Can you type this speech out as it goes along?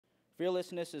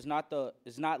Fearlessness is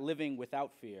not living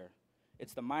without fear.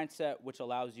 It's the mindset which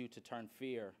allows you to turn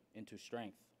fear into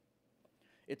strength.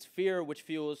 It's fear which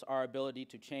fuels our ability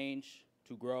to change,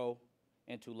 to grow,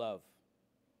 and to love.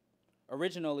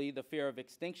 Originally, the fear of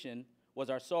extinction was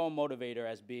our sole motivator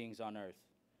as beings on Earth.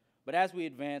 But as we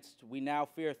advanced, we now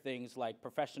fear things like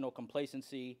professional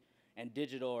complacency and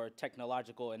digital or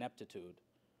technological ineptitude.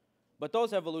 But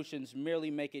those evolutions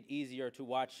merely make it easier to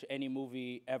watch any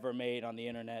movie ever made on the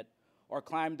internet or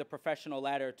climb the professional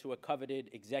ladder to a coveted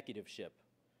executiveship.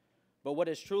 But what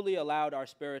has truly allowed our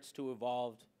spirits to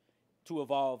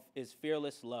evolve is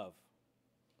fearless love.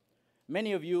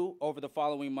 Many of you, over the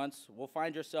following months, will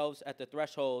find yourselves at the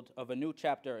threshold of a new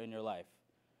chapter in your life,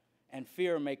 and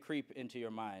fear may creep into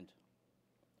your mind.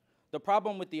 The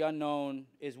problem with the unknown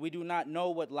is we do not know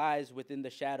what lies within the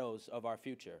shadows of our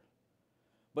future.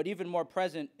 But even more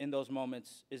present in those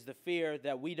moments is the fear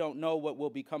that we don't know what will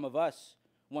become of us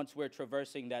once we're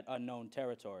traversing that unknown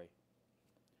territory.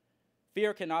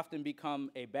 Fear can often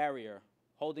become a barrier,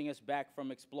 holding us back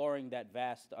from exploring that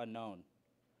vast unknown.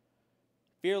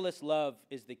 Fearless love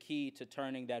is the key to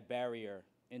turning that barrier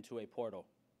into a portal.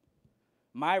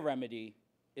 My remedy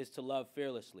is to love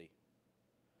fearlessly.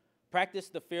 Practice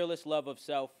the fearless love of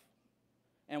self,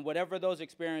 and whatever those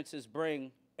experiences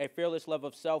bring, a fearless love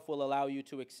of self will allow you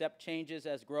to accept changes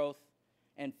as growth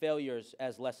and failures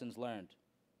as lessons learned.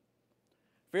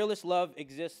 Fearless love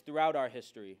exists throughout our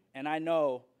history, and I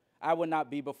know I would not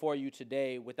be before you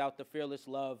today without the fearless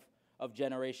love of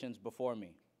generations before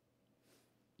me.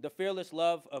 The fearless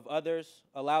love of others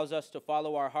allows us to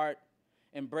follow our heart,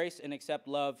 embrace and accept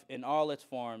love in all its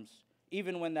forms,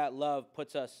 even when that love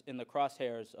puts us in the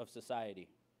crosshairs of society.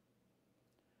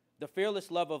 The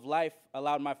fearless love of life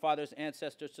allowed my father's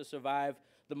ancestors to survive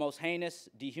the most heinous,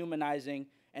 dehumanizing,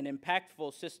 and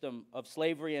impactful system of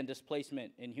slavery and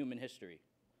displacement in human history.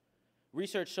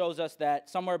 Research shows us that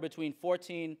somewhere between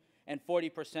 14 and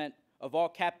 40% of all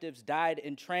captives died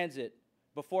in transit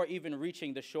before even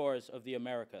reaching the shores of the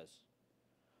Americas.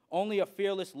 Only a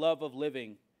fearless love of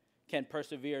living can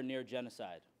persevere near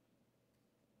genocide.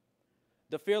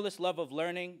 The fearless love of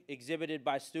learning exhibited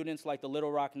by students like the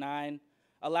Little Rock Nine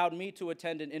allowed me to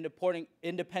attend an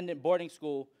independent boarding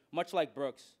school, much like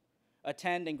Brooks,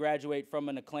 attend and graduate from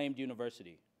an acclaimed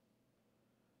university.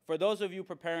 For those of you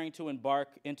preparing to embark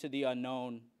into the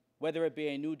unknown, whether it be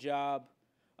a new job,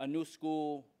 a new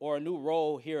school, or a new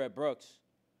role here at Brooks,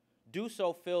 do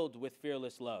so filled with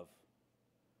fearless love.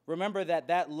 Remember that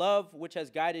that love which has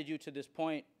guided you to this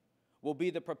point will be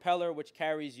the propeller which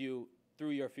carries you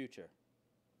through your future.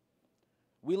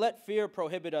 We let fear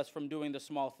prohibit us from doing the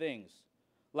small things,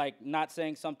 like not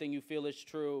saying something you feel is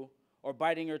true, or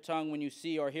biting your tongue when you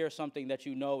see or hear something that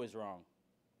you know is wrong.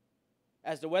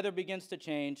 As the weather begins to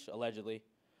change, allegedly,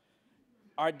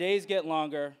 our days get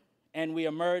longer, and we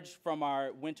emerge from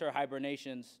our winter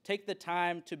hibernations, take the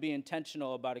time to be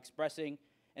intentional about expressing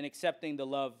and accepting the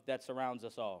love that surrounds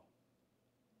us all.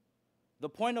 The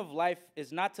point of life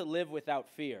is not to live without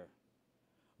fear,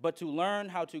 but to learn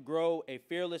how to grow a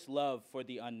fearless love for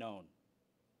the unknown.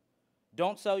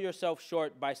 Don't sell yourself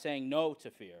short by saying no to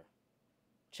fear.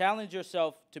 Challenge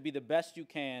yourself to be the best you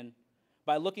can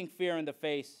by looking fear in the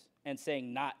face and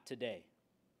saying not today.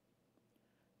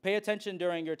 Pay attention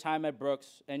during your time at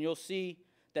Brooks, and you'll see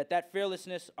that that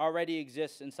fearlessness already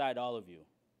exists inside all of you.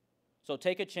 So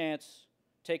take a chance,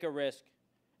 take a risk,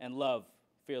 and love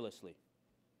fearlessly.